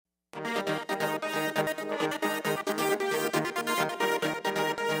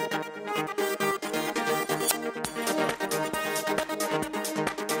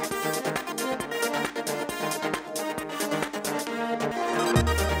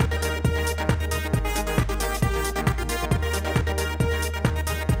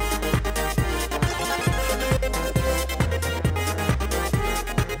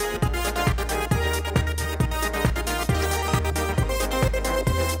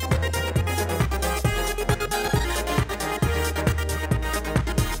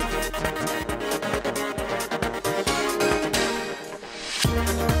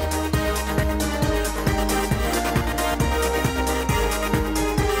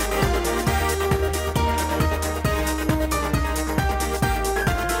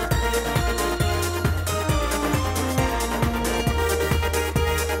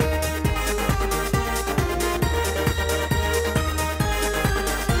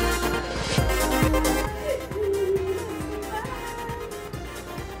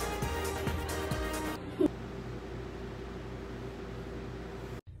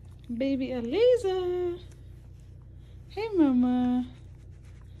baby Eliza. Hey, mama.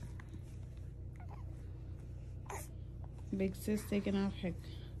 Big sis taking off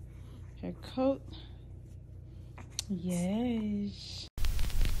her coat. Yes.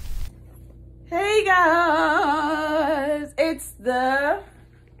 Hey guys, it's the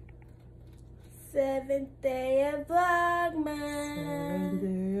 7th day of Vlogmas. 7th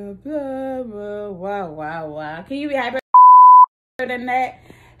day of Vlogmas. Wow. Can you be hyper than that?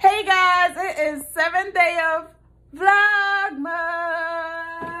 Hey guys, it is 7th day of Vlogmas.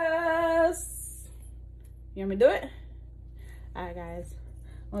 You want me to do it? Alright guys,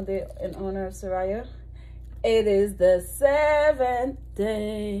 in honor of Soraya, it is the 7th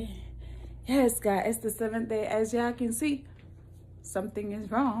day. Yes guys, it's the 7th day. As y'all can see, something is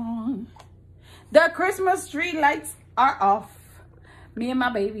wrong. The Christmas tree lights are off. Me and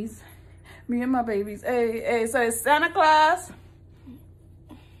my babies. Hey, so it's Santa Claus,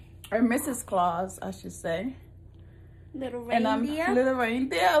 or Mrs. Claus, I should say. Little And reindeer. I'm little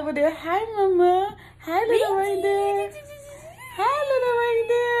reindeer over there. Hi, mama. Hi, little reindeer. Hi, little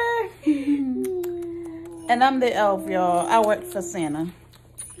reindeer. And I'm the elf, y'all. I work for Santa.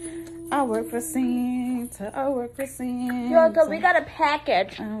 I work for Santa. Yo, so we got a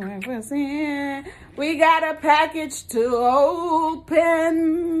package. I work for Santa. We got a package to open.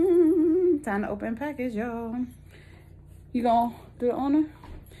 Time to open package, y'all. You gonna do the honor?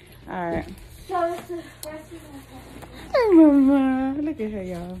 All right. So it's the first one. Hey, mama. Look at her,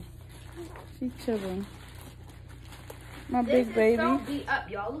 y'all. She's chilling. My big baby. Don't be up,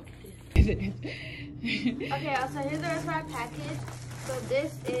 y'all. Look at this. Okay, so here's the rest of our package. So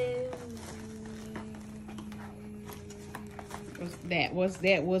this is. What's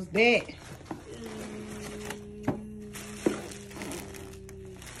that?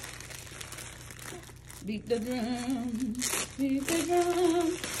 Beat the drum.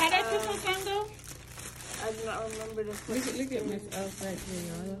 How that Christmas song go? I do not remember this. Look at Miss Elf right here,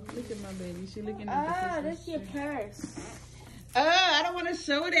 y'all. Look at my baby. She looking at the Ah, Christmas that's your tree. purse. I don't want to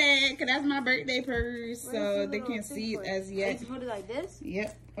show that because that's my birthday purse, Where's so the they little can't see it thing for as I yet. can put it like this?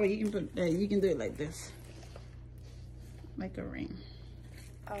 Yep. Or you can put you can do it like this, like a ring.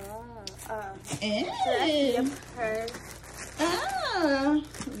 So that's Eh. your purse.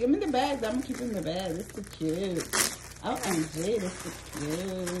 Give me the bags. I'm gonna keep in the bag. It's too cute. Oh, MJ, this is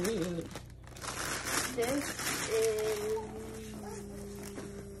cute. This is.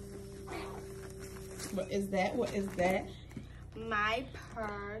 What is that? My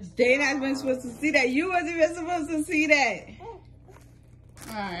purse. They not even supposed to see that. You wasn't even supposed to see that.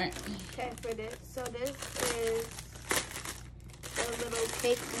 Alright. Okay, for this. So this is the little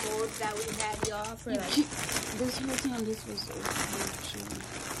cake molds that we have, y'all. For like. This whole time this was so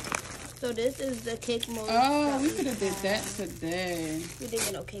So this is the cake mold. oh, we could have did that today. We didn't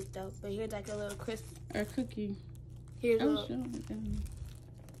get no cake though, but here's like a little Or cookie. Here's a Oh, little, sure.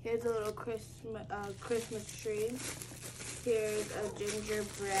 here's a little Christmas tree. Here's a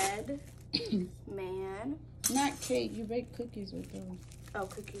gingerbread man. Not cake. You bake cookies with those. Oh,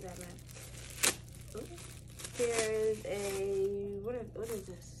 cookies, I meant. Here's a what is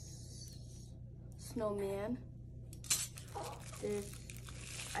this? Snowman. This.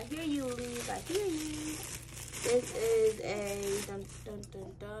 I hear you, Lee. I hear you. This is a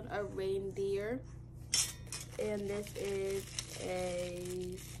a reindeer, and this is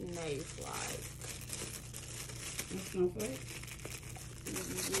a snowflake. A snowflake?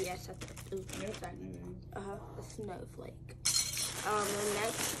 Yes, a snowflake. The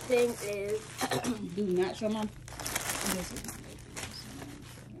next thing is. Do not show my.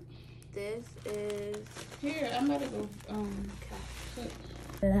 This is. Here, I'm about to go.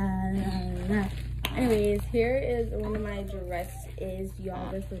 Anyways, here is one of my dresses.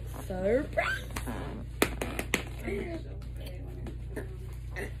 Y'all, this looks so pretty.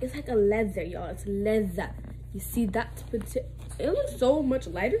 It's like a leather, y'all. It's leather. You see that? It looks so much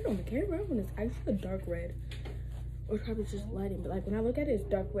lighter on the camera when it's actually a dark red. Or probably just lighting, but like when I look at it, it's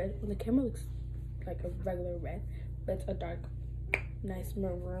dark red. When the camera looks like a regular red, but it's a dark, nice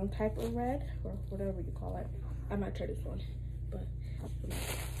maroon type of red, or whatever you call it. I might try this one, but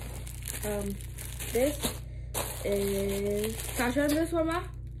this is. Can I show them this one, Ma?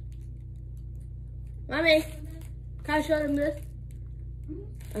 Mommy, can I show them this?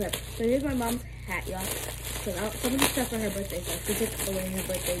 Okay, so here's my mom's hat, y'all. So some of the stuff for her birthday, so she took away her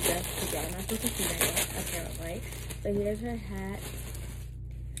birthday dress because y'all not supposed to see that yet, apparently. So here's her hat.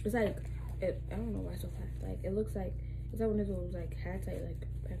 It's like, I don't know why it's so fast. Like, it looks like, it's like one of those like hats I like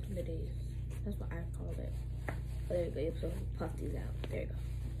back in the days. That's what I called it. Oh, there you go. You have to puff these out. There you go.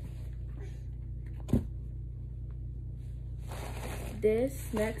 this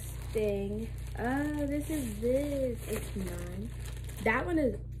next thing, this is this. It's mine. That one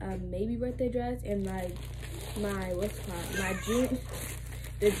is a maybe birthday dress, and like my what's it called? My jeans,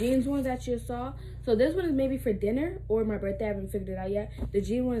 the jeans one that you saw. So this one is maybe for dinner or my birthday. I haven't figured it out yet. The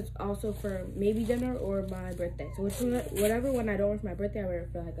jean one is also for maybe dinner or my birthday. So which one, whatever one I don't wear for my birthday, I wear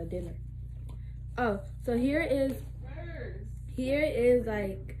it for like a dinner. Oh, so here is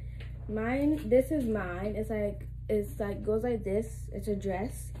like mine. This is mine. It's like goes like this. It's a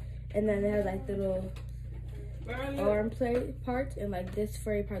dress, and then it has like the little arm play parts, and like this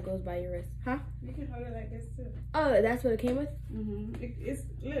furry part goes by your wrist. Huh? You can hold it like this too. Oh, that's what it came with? It's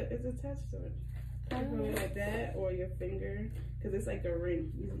attached to it. You can hold it like that or your finger, because it's like a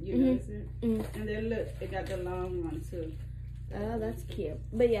ring. You notice it? And then look, it got the long one too. Oh, that's cute.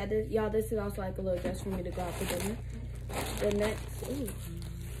 But yeah, this is also like a little dress for me to go out for dinner. The next,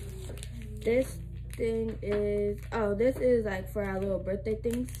 this thing is, this is like for our little birthday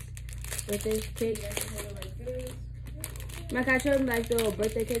things. Birthday cake. Can I show them like the little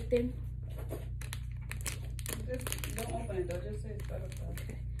birthday cake thing? Just don't open it though, just say butterfly.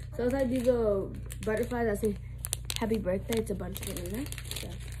 Okay. So it's like these little butterflies that say happy birthday. It's a bunch of them in there. So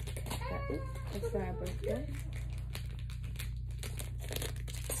that's for our birthday.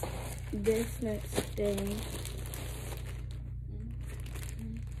 This next thing.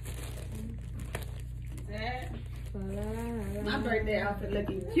 That my birthday outfit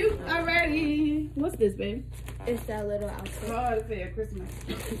looking cute already. What's this, babe? It's that little outfit. Oh, it's a Christmas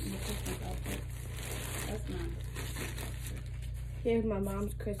outfit. That's nice. Here's my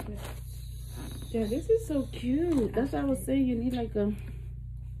mom's Christmas. Yeah, this is so cute. That's what I was saying. You need like a.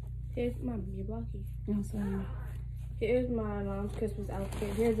 Here's mom. You're blocky. I'm sorry. Here's my mom's Christmas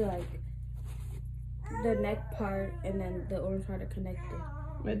outfit. Here's the neck part, and then the orange part are connected.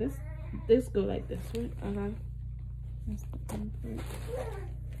 Wait, this go like this, right? That's the front part.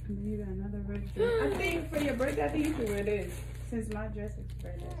 And then you got another version. I think for your birthday, I think you should wear this, since my dress is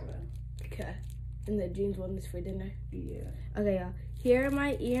red as well. Okay. And the jeans one is for dinner. Yeah. Okay, y'all. Here are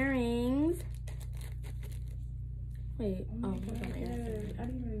my earrings. Wait. Oh my God. I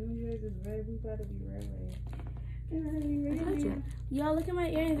didn't even know yours is red. We gotta be red. Y'all, look at my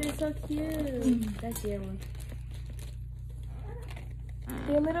earrings. They're so cute. That's your one.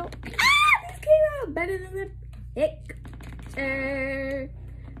 Your little. This came out better than the picture.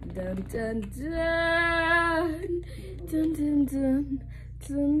 Dun dun dun. Dun dun dun.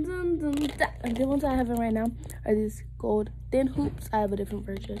 Dun dun dun dun. The ones I have right now are these gold thin hoops. I have a different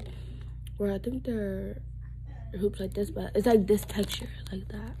version where I think they're hoops like this, but it's like this texture, like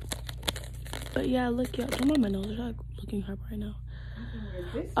that. But yeah, look, y'all. Don't mind my nose. It's like looking sharp right now.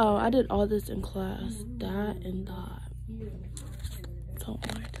 Oh, I did all this in class. That and that. Don't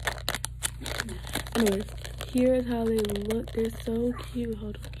mind. Anyways, here's how they look. They're so cute.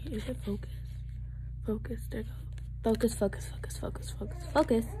 Hold on. Is it focus? Focus. There you go. Focus, focus, focus, focus, focus,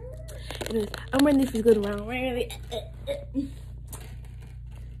 focus. Anyways, I'm wearing these for good around.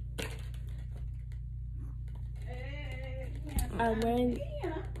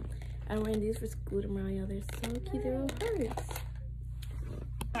 I'm wearing these for school tomorrow, y'all. They're so cute. They're little hearts.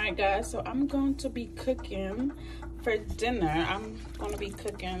 Alright guys, so I'm going to be cooking for dinner. I'm going to be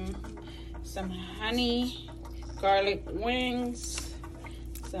cooking some honey garlic wings.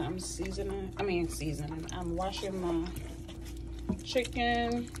 So I'm I'm washing my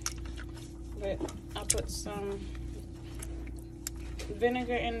chicken. I put some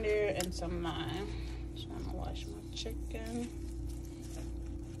vinegar in there and some lime. So I'm gonna wash my chicken.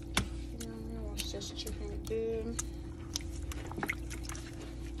 Wash this chicken good.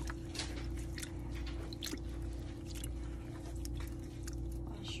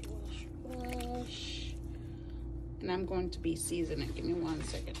 And I'm going to be seasoning. Give me 1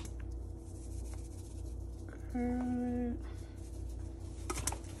 second.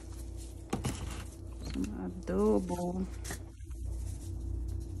 Some adobo.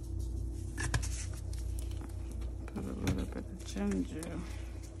 Put a little bit of ginger.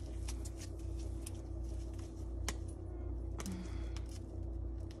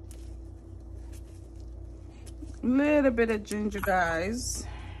 A little bit of ginger, guys.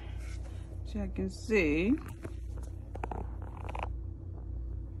 As you can see.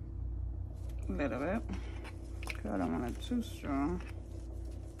 A little bit. I don't want it too strong.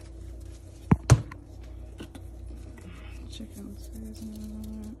 Chicken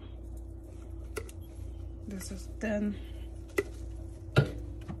seasoning. This is done.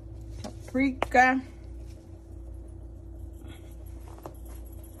 Paprika.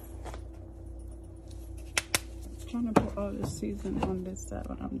 I'm trying to put all the seasoning on this side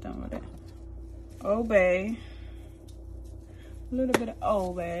when I'm done with it. Obey. A little bit of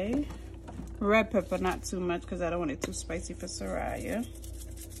Ole. Red pepper, not too much because I don't want it too spicy for Soraya.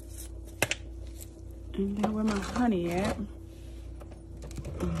 And then where my honey at?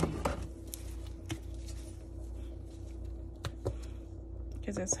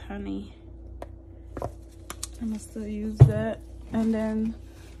 Because it's honey. I'm gonna still use that. And then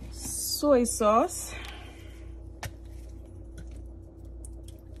soy sauce.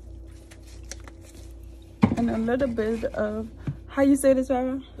 And a little bit of, how you say this,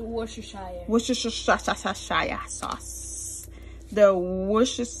 Sarah? The Worcestershire. Worcestershire sauce. The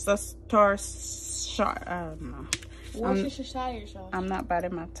Worcestershire, no. Worcestershire sauce. I'm not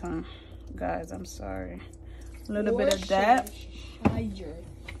biting my tongue. Guys, I'm sorry. A little bit of that.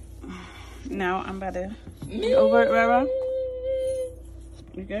 Now I'm about to get over it, Rara.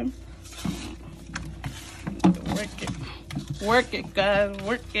 You good? Work it. Work it, guys.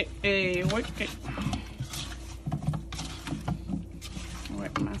 Work it. Hey, work it.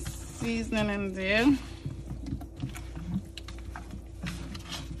 Work my seasoning in there.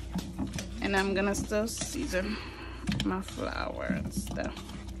 And I'm gonna still season my flour and stuff.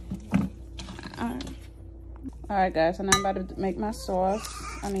 Alright guys, so now I'm about to make my sauce.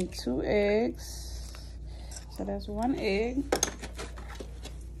 I need 2 eggs. So that's 1 egg.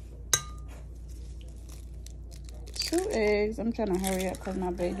 2 eggs. I'm trying to hurry up because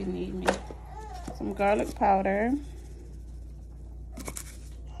my baby needs me. Some garlic powder.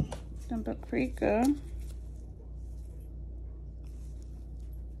 Some paprika.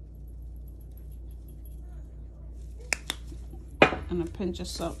 And a pinch of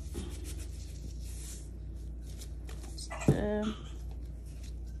salt.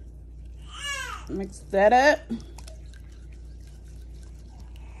 Mix that up.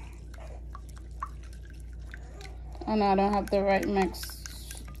 Oh no, I don't have the right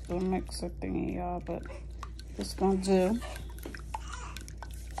mixer thingy, y'all, but it's gonna do.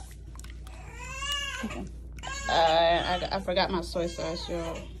 Okay. I forgot my soy sauce,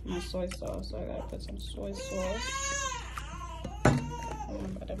 y'all. My soy sauce, so I gotta put some soy sauce. I'm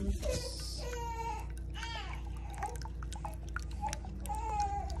about to mix.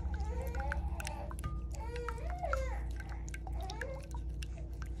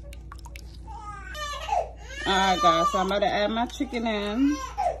 Alright guys, so I'm about to add my chicken in.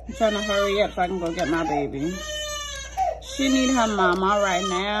 I'm trying to hurry up so I can go get my baby. She need her mama right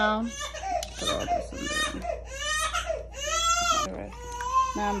now. Put all this in there.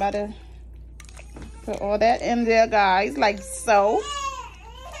 Now I'm about to put all that in there, guys, like so.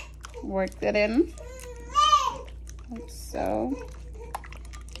 Work that in. Like so.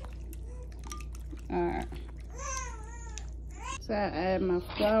 Alright. So I add my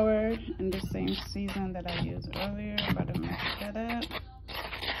flour and the same season that I used earlier. I'm about to mix that up.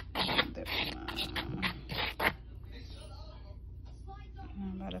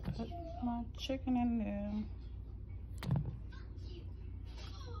 I'm about to put my chicken in there.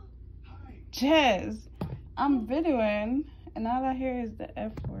 Jazz, I'm videoing and all I hear is the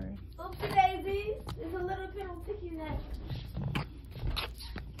F word. Oopsie daisy, there's a little bit of picky neck.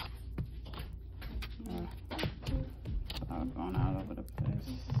 I was going all over the place.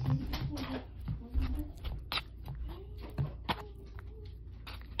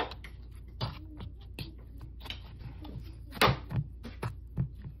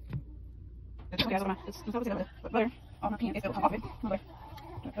 It's butter on my pan. It's off it.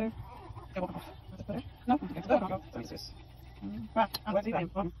 Butter. No, it's butter. Right, I'm going to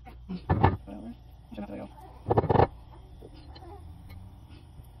go.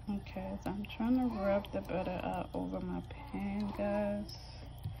 Okay, so I'm trying to rub the butter out over my pan, guys.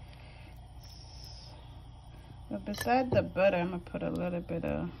 But beside the butter, I'm going to put a little bit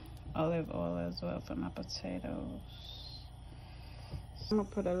of olive oil as well for my potatoes. I'm going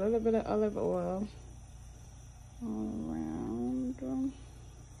to put a little bit of olive oil all around them.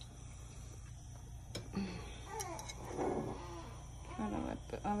 Try to let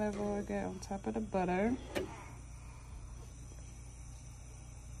the olive oil get on top of the butter.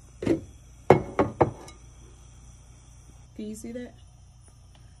 Can you see that?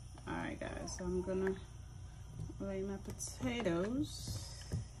 Alright guys, so I'm gonna lay my potatoes.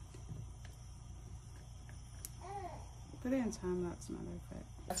 Put it in time lapse, matter of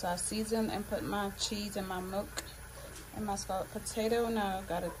fact. So I seasoned and put my cheese and my milk and my scalloped potato. Now I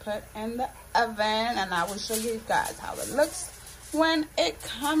gotta put in the oven and I will show you guys how it looks when it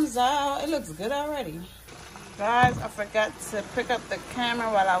comes out. It looks good already. Guys, I forgot to pick up the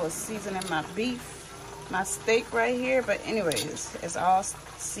camera while I was seasoning my beef. My steak right here, but anyways, it's all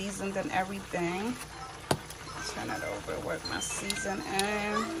seasoned and everything. Turn it over, work my season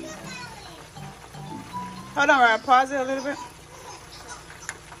in. Hold on, right? Pause it a little bit.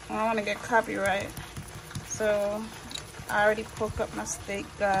 I don't want to get copyright. So I already cooked up my steak,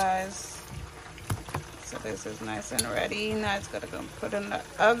 guys. So this is nice and ready. Now it's gonna go put in the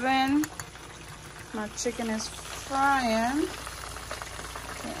oven. My chicken is frying.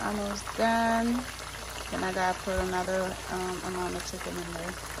 Okay, almost done. Then I gotta put another amount of chicken in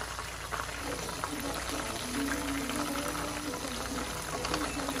there.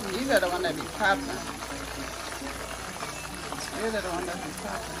 These are the ones that be popping. These are the ones that be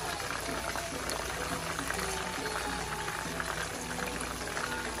popping.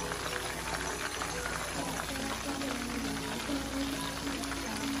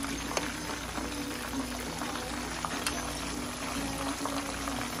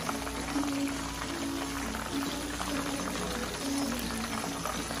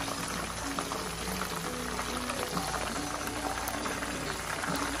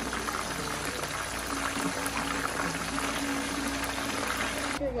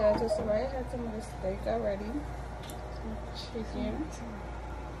 Okay guys, so Soraya had some of the steak already. Some chicken.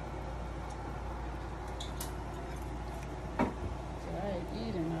 Soraya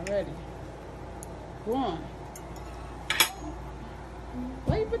eating already. Go on.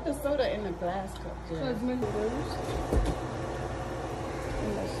 Why you put the soda in the glass cup, Jess? And the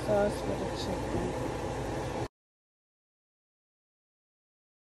sauce for the chicken.